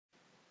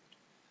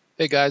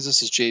Hey guys,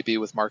 this is JB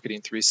with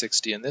Marketing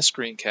 360. In this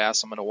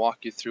screencast, I'm going to walk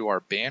you through our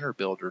Banner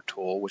Builder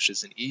tool, which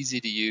is an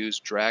easy to use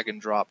drag and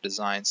drop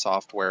design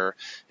software.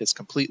 It's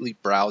completely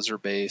browser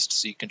based,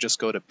 so you can just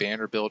go to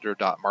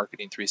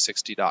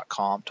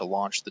bannerbuilder.marketing360.com to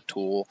launch the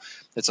tool.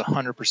 It's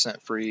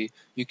 100% free.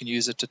 You can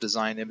use it to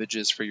design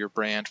images for your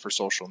brand for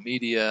social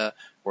media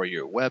or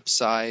your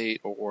website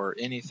or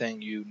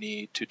anything you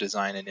need to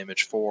design an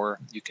image for.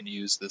 You can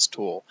use this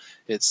tool.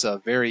 It's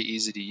very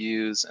easy to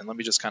use, and let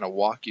me just kind of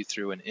walk you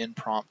through an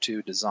impromptu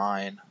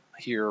design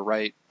here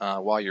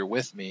while you're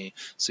with me,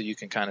 so you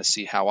can kind of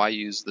see how I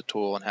use the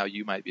tool and how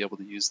you might be able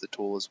to use the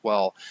tool as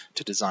well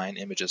to design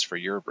images for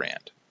your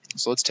brand.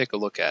 So let's take a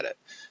look at it.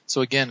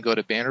 So again, go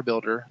to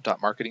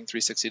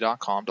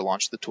bannerbuilder.marketing360.com to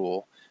launch the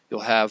tool.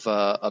 You'll have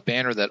a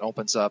banner that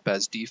opens up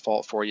as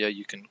default for you.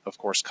 You can, of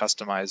course,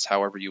 customize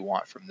however you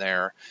want from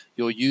there.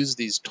 You'll use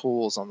these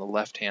tools on the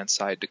left-hand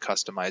side to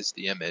customize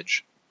the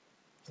image.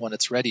 When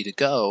it's ready to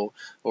go,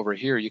 over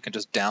here you can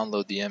just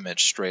download the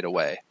image straight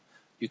away.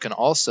 You can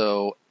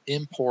also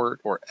import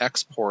or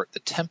export the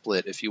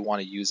template if you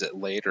want to use it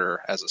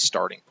later as a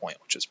starting point,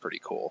 which is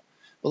pretty cool.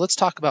 But let's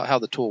talk about how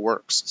the tool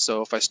works.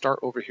 So if I start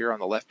over here on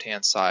the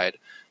left-hand side,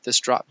 this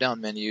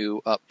drop-down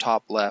menu up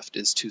top left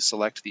is to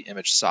select the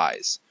image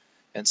size.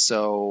 And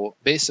so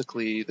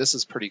basically this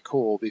is pretty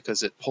cool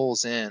because it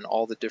pulls in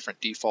all the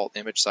different default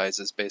image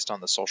sizes based on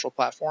the social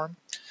platform.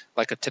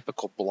 Like a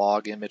typical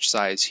blog image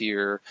size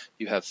here,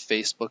 you have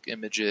Facebook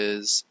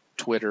images,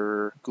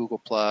 Twitter,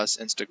 Google+,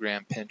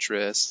 Instagram,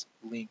 Pinterest,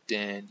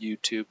 LinkedIn,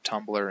 YouTube,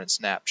 Tumblr, and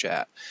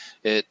Snapchat.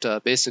 It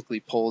basically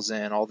pulls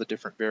in all the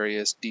different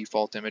various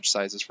default image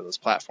sizes for those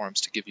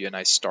platforms to give you a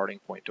nice starting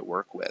point to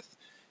work with.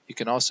 You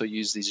can also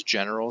use these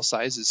general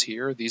sizes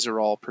here. These are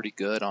all pretty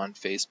good on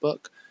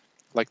Facebook.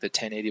 Like the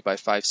 1080 by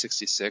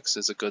 566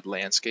 is a good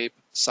landscape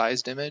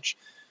sized image.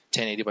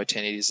 1080 by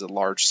 1080 is a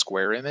large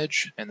square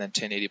image, and then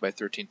 1080 by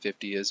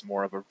 1350 is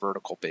more of a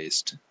vertical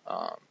based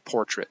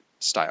portrait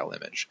style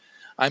image.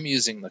 I'm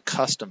using the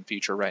custom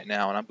feature right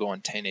now, and I'm going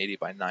 1080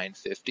 by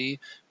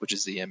 950, which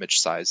is the image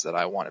size that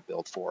I want to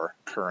build for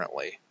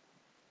currently.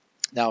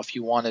 Now, if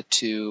you wanted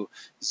to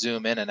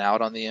zoom in and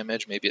out on the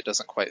image, maybe it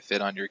doesn't quite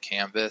fit on your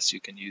canvas, you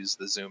can use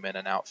the zoom in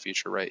and out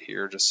feature right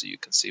here just so you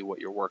can see what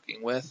you're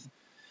working with.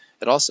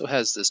 It also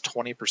has this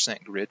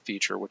 20% grid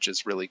feature, which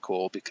is really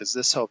cool because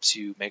this helps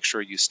you make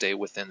sure you stay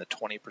within the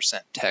 20%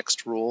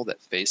 text rule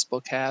that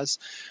Facebook has.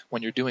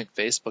 When you're doing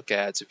Facebook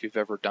ads, if you've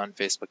ever done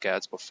Facebook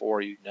ads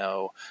before, you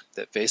know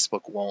that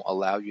Facebook won't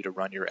allow you to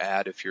run your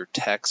ad if your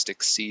text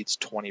exceeds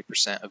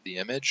 20% of the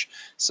image.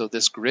 So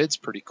this grid's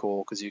pretty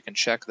cool because you can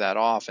check that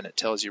off, and it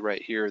tells you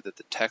right here that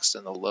the text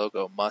and the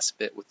logo must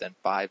fit within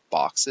 5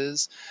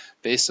 boxes.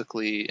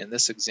 Basically, in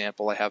this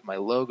example, I have my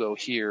logo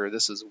here.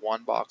 This is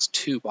 1 box,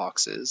 2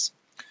 boxes.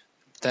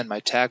 Then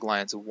my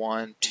tagline's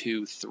 1,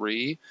 2,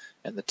 3,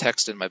 and the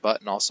text in my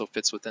button also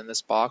fits within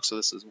this box. So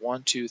this is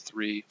 1, 2,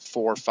 3,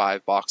 4,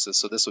 5 boxes.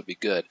 So this would be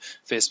good.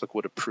 Facebook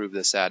would approve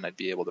this ad and I'd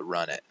be able to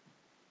run it.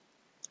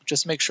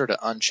 Just make sure to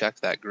uncheck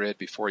that grid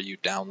before you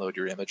download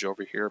your image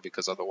over here,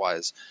 because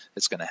otherwise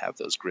it's going to have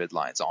those grid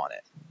lines on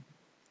it.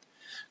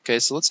 Okay,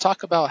 so let's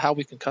talk about how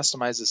we can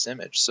customize this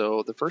image.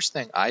 So the first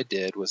thing I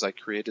did was I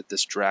created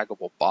this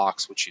draggable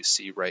box, which you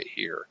see right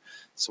here.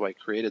 So I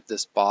created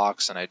this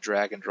box and I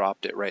drag and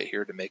dropped it right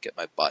here to make it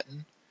my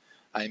button.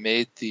 I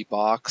made the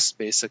box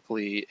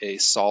basically a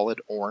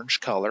solid orange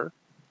color.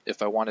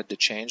 If I wanted to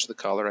change the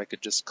color, I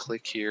could just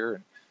click here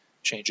and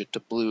change it to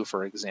blue,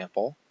 for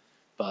example.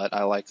 But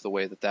I like the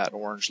way that that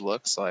orange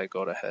looks, so I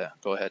go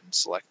ahead and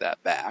select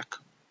that back.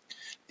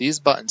 These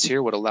buttons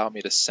here would allow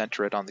me to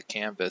center it on the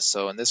canvas.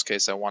 So in this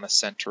case, I want to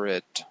center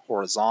it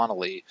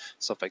horizontally.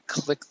 So if I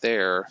click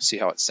there, see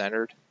how it's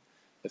centered?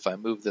 If I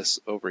move this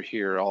over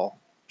here, I'll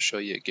show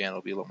you again.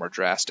 It'll be a little more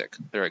drastic.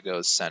 There it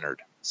goes,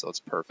 centered. So it's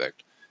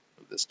perfect.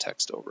 Move this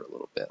text over a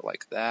little bit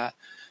like that.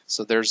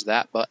 So there's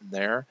that button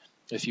there.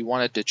 If you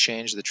wanted to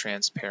change the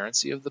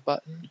transparency of the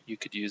button, you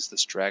could use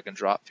this drag and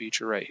drop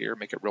feature right here,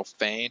 make it real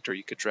faint, or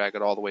you could drag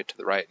it all the way to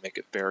the right and make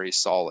it very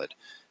solid.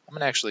 I'm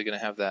actually going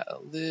to have that a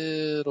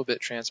little bit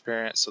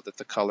transparent so that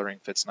the coloring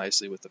fits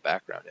nicely with the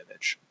background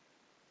image.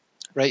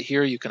 Right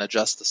here you can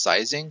adjust the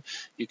sizing.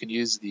 You can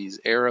use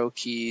these arrow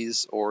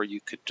keys, or you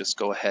could just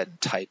go ahead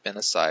and type in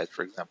a size.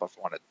 For example, if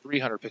I wanted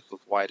 300 pixels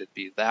wide, it'd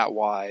be that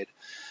wide.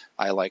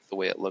 I like the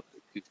way it looks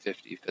at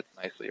 250, fits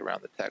nicely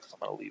around the text. I'm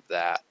going to leave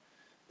that.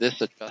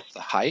 This adjusts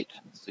the height,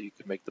 so you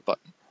could make the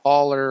button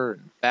taller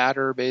and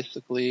fatter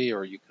basically,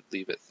 or you could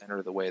leave it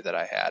thinner the way that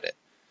I had it.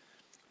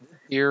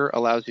 Here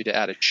allows you to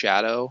add a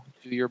shadow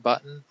to your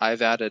button.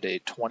 I've added a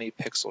 20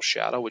 pixel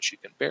shadow, which you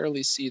can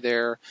barely see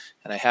there,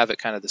 and I have it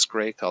kind of this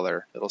gray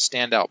color. It'll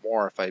stand out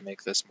more if I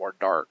make this more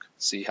dark.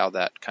 See how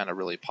that kind of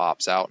really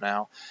pops out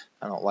now?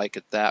 I don't like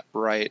it that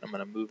bright. I'm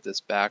going to move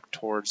this back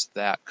towards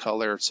that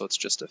color so it's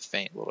just a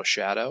faint little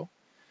shadow.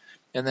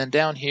 And then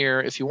down here,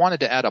 if you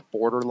wanted to add a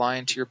border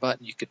line to your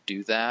button, you could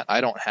do that.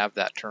 I don't have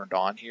that turned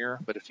on here,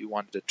 but if you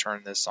wanted to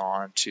turn this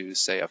on to,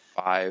 say, a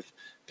 5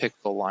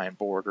 pixel line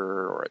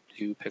border or a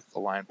 2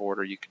 pixel line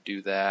border, you could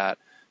do that.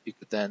 You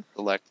could then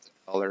select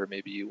the color.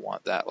 Maybe you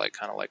want that like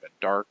kind of like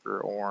a darker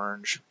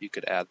orange. You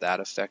could add that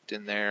effect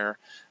in there.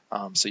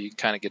 So you can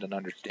kind of get an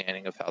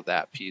understanding of how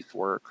that piece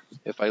works.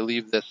 If I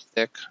leave this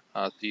thick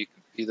so you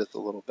can see this a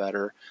little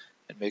better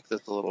and make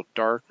this a little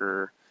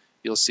darker,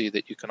 you'll see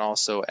that you can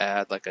also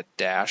add like a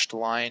dashed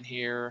line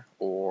here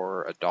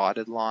or a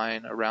dotted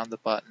line around the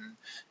button.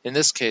 In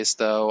this case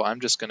though, I'm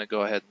just going to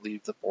go ahead and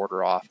leave the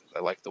border off because I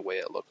like the way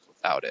it looks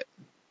without it.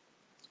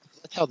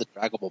 That's how the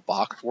draggable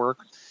box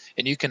works.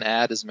 And you can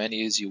add as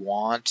many as you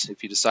want.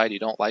 If you decide you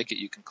don't like it,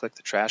 you can click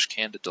the trash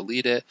can to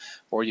delete it,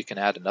 or you can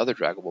add another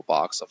draggable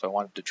box. So if I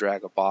wanted to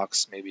drag a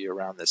box maybe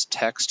around this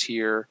text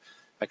here,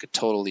 I could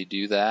totally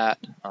do that.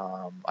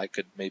 I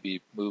could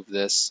maybe move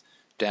this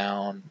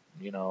down,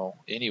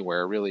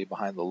 anywhere really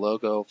behind the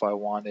logo if I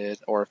wanted,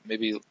 or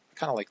maybe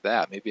kind of like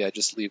that. Maybe I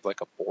just leave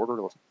like a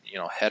border,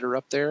 header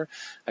up there.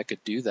 I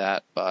could do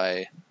that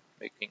by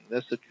making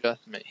this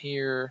adjustment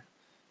here.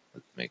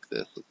 Let's make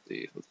this,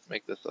 let's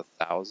make this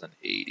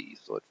 1080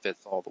 so it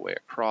fits all the way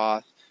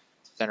across.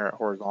 Center it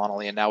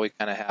horizontally, and now we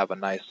kind of have a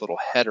nice little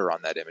header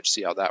on that image.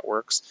 See how that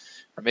works?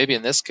 Or maybe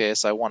in this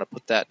case, I want to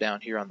put that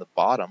down here on the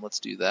bottom. Let's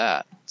do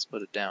that. Let's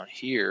put it down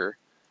here,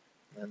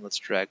 and then let's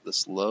drag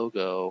this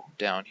logo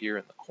down here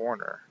in the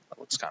corner. That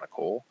looks kind of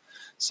cool.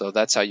 So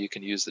that's how you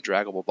can use the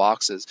draggable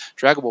boxes.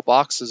 Draggable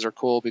boxes are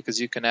cool because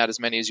you can add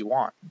as many as you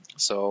want.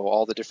 So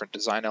all the different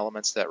design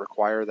elements that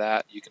require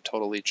that, you can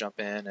totally jump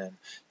in and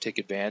take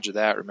advantage of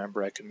that.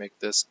 Remember, I can make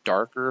this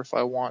darker if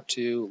I want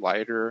to,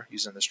 lighter,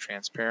 using this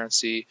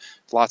transparency.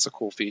 Lots of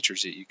cool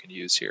features that you can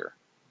use here.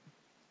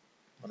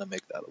 I'm going to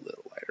make that a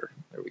little lighter.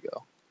 There we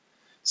go.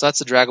 So that's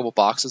the draggable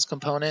boxes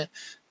component.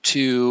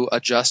 To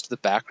adjust the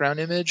background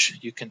image,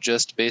 you can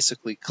just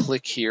basically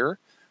click here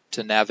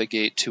to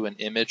navigate to an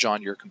image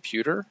on your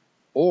computer,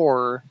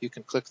 or you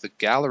can click the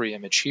gallery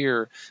image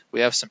here. We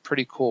have some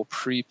pretty cool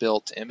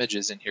pre-built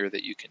images in here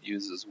that you can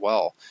use as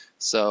well.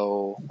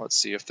 So let's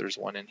see if there's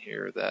one in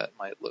here that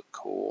might look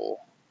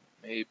cool.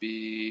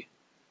 Maybe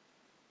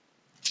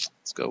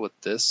let's go with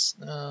this.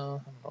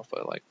 No, I don't know if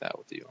I like that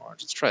with the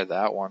orange. Let's try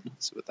that one,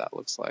 see what that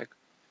looks like.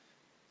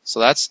 So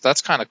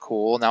that's kind of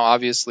cool. Now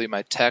obviously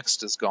my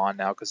text is gone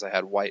now because I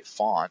had white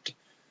font.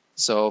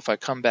 So if I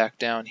come back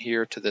down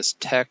here to this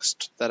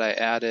text that I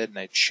added and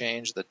I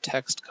change the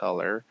text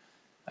color,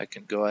 I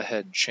can go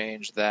ahead and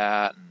change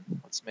that,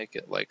 and let's make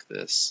it like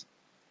this.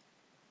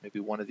 Maybe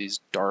one of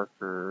these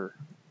darker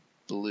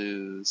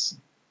blues,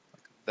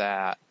 like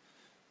that.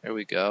 There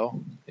we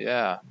go.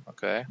 Yeah,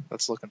 okay,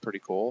 that's looking pretty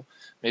cool.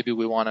 Maybe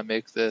we want to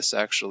make this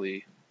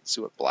actually,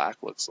 see what black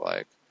looks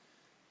like.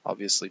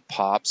 Obviously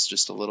pops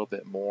just a little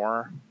bit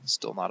more.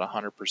 Still not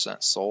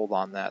 100% sold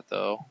on that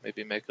though.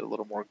 Maybe make it a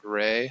little more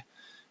gray.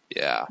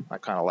 Yeah, I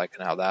kind of like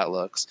how that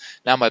looks.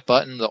 Now my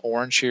button, the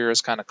orange here,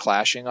 is kind of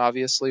clashing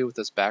obviously with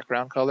this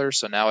background color.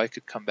 So now I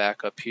could come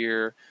back up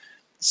here,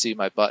 see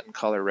my button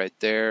color right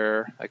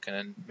there. I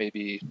can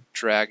maybe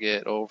drag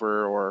it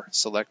over or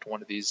select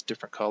one of these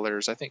different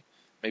colors. I think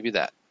maybe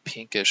that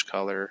pinkish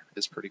color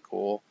is pretty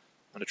cool.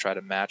 I'm going to try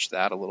to match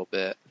that a little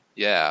bit.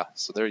 Yeah,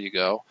 so there you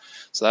go.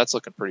 So that's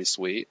looking pretty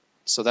sweet.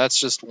 So that's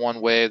just one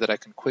way that I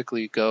can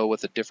quickly go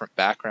with a different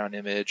background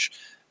image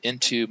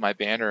into my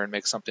banner and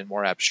make something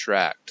more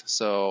abstract.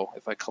 So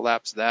if I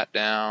collapse that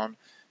down,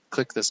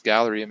 click this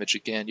gallery image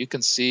again, you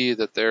can see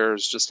that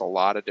there's just a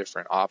lot of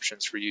different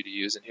options for you to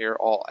use in here.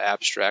 All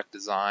abstract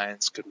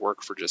designs could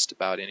work for just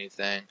about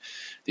anything.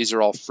 These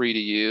are all free to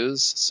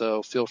use,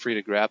 so feel free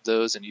to grab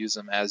those and use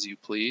them as you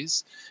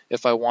please.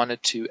 If I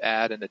wanted to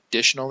add an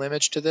additional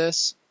image to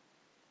this,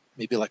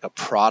 maybe like a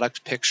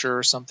product picture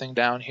or something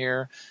down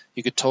here,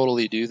 you could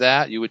totally do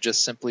that. You would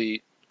just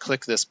simply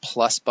click this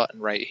plus button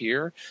right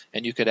here,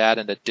 and you could add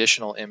an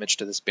additional image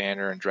to this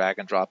banner and drag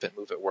and drop it,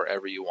 move it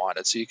wherever you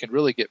wanted. So you can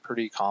really get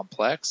pretty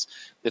complex.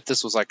 If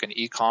this was like an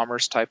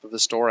e-commerce type of a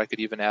store, I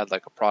could even add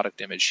like a product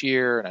image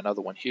here and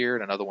another one here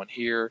and another one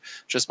here.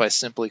 Just by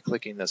simply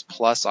clicking this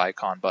plus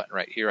icon button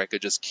right here, I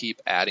could just keep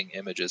adding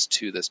images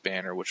to this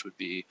banner, which would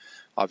be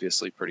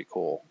obviously pretty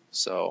cool.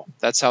 So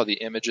that's how the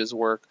images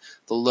work.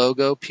 The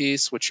logo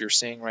piece, which you're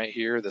seeing right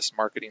here, this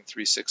Marketing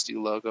 360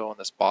 logo in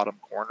this bottom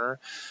corner,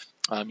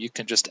 you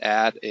can just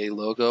add a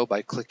logo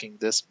by clicking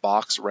this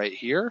box right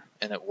here,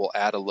 and it will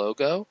add a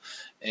logo.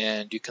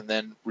 And you can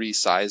then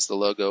resize the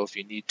logo if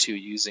you need to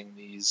using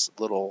these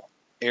little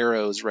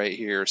arrows right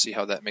here. See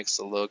how that makes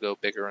the logo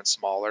bigger and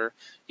smaller?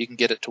 You can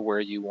get it to where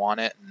you want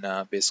it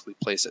and basically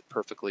place it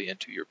perfectly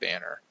into your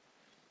banner.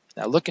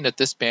 Now looking at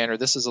this banner,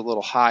 this is a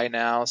little high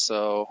now,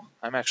 so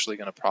I'm actually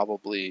going to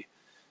probably,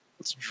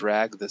 let's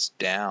drag this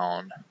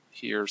down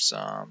here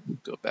some,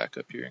 go back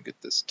up here and get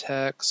this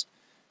text.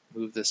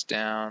 Move this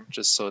down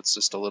just so it's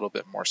just a little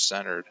bit more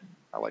centered.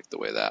 I like the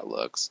way that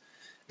looks.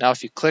 Now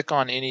if you click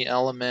on any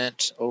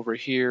element over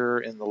here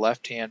in the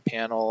left hand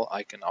panel,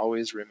 I can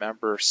always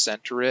remember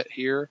center it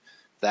here.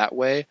 That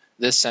way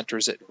this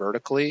centers it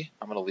vertically.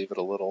 I'm going to leave it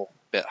a little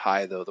bit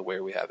high though the way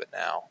we have it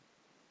now.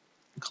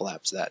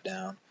 Collapse that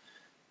down.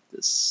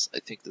 I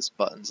think this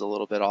button's a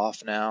little bit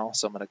off now,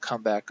 so I'm going to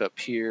come back up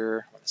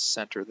here. I'm going to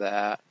center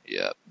that.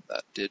 Yep,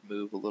 that did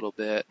move a little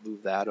bit.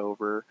 Move that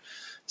over.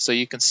 So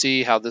you can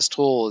see how this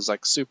tool is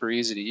like super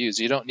easy to use.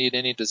 You don't need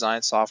any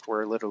design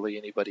software. Literally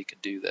anybody can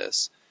do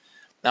this.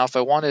 Now if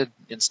I wanted,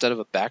 instead of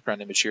a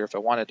background image here, if I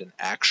wanted an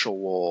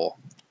actual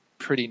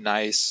pretty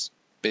nice,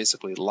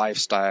 basically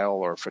lifestyle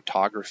or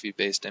photography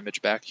based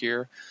image back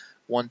here,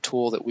 one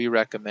tool that we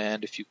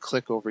recommend, if you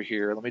click over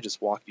here, let me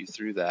just walk you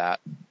through that,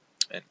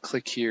 and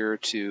click here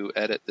to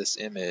edit this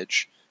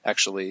image.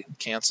 Actually,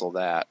 cancel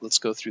that. Let's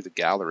go through the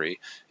gallery.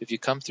 If you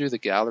come through the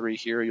gallery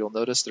here, you'll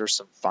notice there's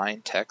some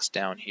fine text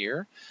down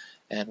here.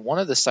 And one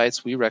of the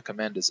sites we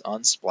recommend is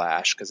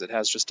Unsplash because it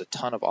has just a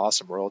ton of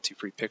awesome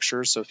royalty-free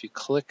pictures. So if you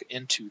click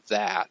into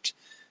that,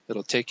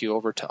 it'll take you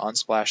over to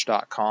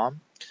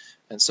unsplash.com.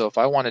 And so if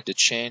I wanted to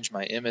change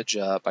my image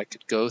up, I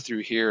could go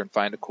through here and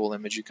find a cool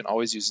image. You can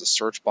always use the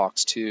search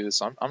box too.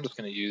 So I'm just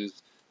going to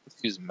use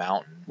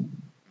mountain.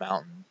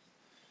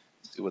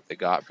 See what they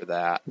got for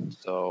that.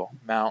 So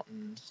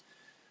mountains,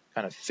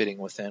 kind of fitting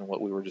within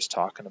what we were just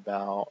talking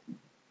about.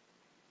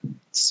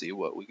 Let's see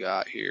what we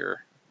got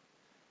here.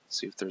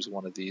 See if there's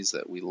one of these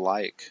that we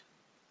like.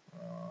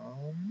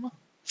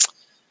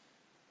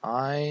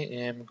 I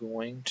am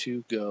going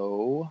to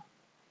go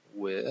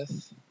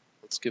with,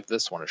 let's give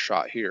this one a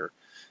shot here.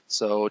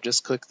 So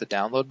just click the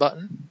download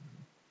button.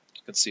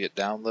 You can see it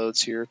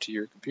downloads here to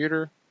your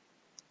computer.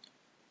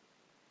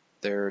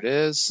 There it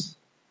is.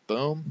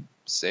 Boom,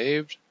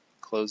 saved.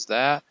 Close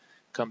that,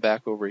 come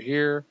back over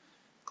here,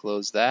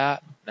 close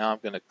that. Now I'm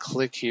going to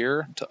click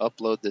here to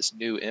upload this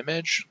new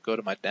image. Go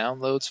to my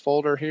downloads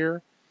folder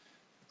here,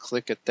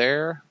 click it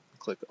there,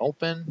 click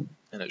open,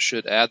 and it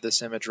should add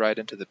this image right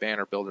into the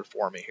banner builder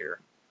for me here.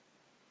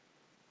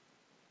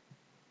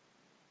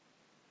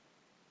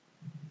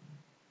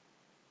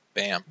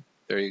 Bam,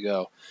 there you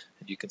go.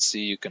 And you can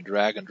see you can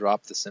drag and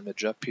drop this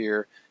image up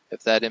here.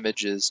 If that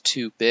image is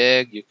too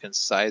big, you can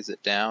size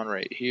it down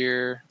right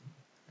here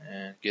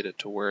and get it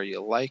to where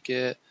you like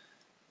it.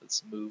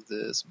 Let's move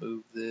this,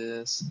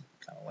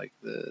 kind of like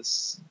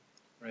this,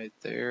 right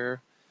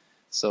there.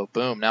 So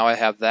boom, now I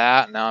have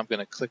that. Now I'm going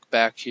to click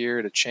back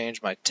here to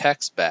change my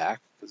text back,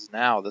 because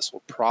now this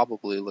will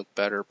probably look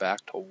better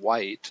back to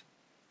white.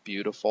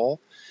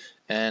 Beautiful.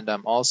 And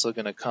I'm also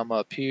going to come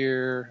up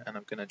here and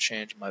I'm going to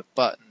change my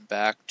button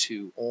back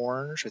to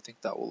orange. I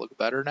think that will look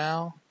better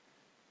now.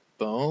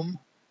 Boom.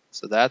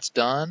 So that's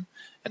done.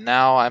 And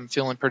now I'm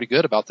feeling pretty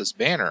good about this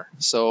banner.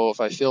 So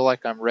if I feel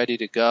like I'm ready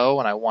to go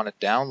and I want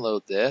to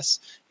download this,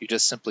 you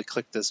just simply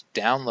click this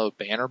download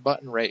banner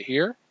button right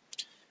here.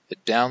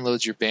 It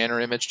downloads your banner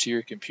image to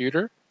your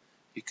computer.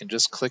 You can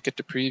just click it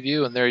to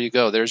preview and there you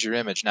go. There's your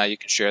image. Now you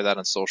can share that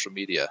on social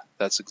media.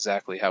 That's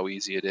exactly how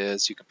easy it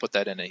is. You can put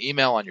that in an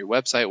email, on your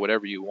website,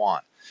 whatever you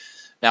want.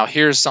 Now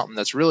here's something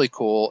that's really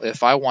cool.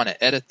 If I want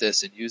to edit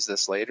this and use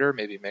this later,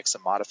 maybe make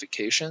some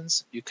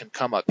modifications, you can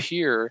come up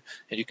here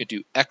and you can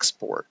do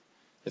export.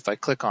 If I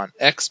click on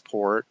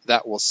export,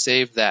 that will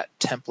save that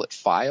template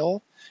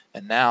file.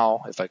 And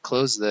now if I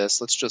close this,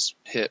 let's just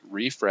hit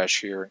refresh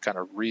here and kind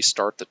of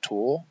restart the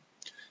tool.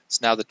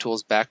 So now the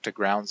tool's back to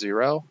ground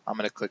zero. I'm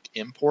going to click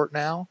import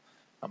now.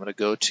 I'm going to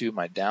go to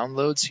my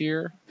downloads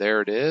here.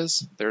 There it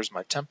is. There's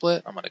my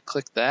template. I'm going to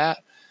click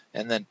that.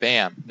 And then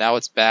bam, now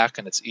it's back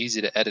and it's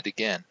easy to edit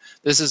again.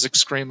 This is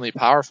extremely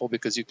powerful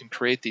because you can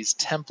create these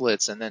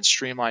templates and then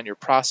streamline your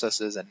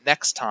processes. And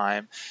next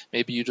time,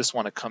 maybe you just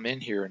want to come in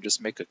here and just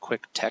make a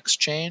quick text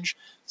change.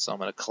 So I'm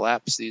going to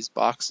collapse these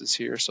boxes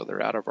here so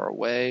they're out of our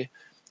way.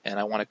 And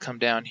I want to come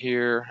down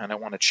here and I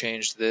want to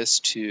change this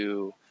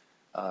to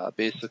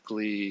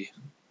basically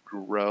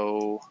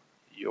grow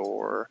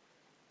your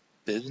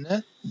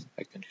business.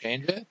 I can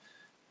change it.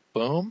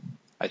 Boom.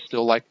 I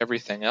still like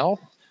everything else.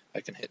 I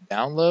can hit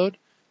download,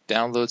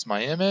 downloads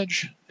my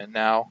image, and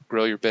now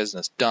grow your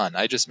business. Done.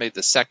 I just made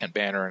the second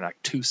banner in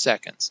like 2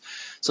 seconds.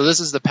 So this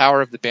is the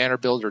power of the Banner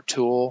Builder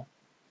tool.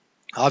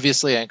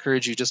 Obviously, I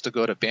encourage you just to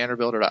go to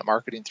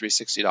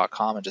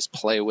bannerbuilder.marketing360.com and just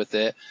play with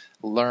it,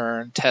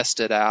 learn, test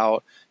it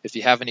out. If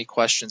you have any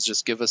questions,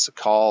 just give us a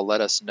call,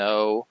 let us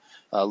know.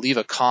 Leave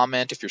a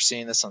comment if you're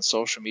seeing this on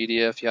social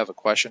media. If you have a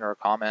question or a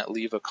comment,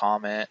 leave a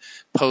comment.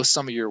 Post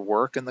some of your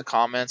work in the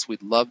comments.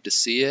 We'd love to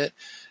see it.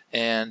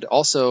 And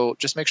also,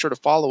 just make sure to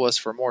follow us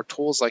for more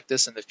tools like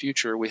this in the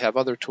future. We have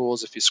other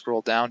tools, if you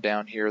scroll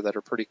down here, that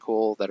are pretty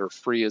cool, that are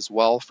free as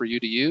well for you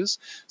to use.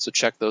 So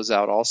check those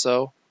out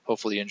also.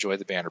 Hopefully you enjoy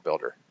the Banner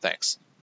Builder. Thanks.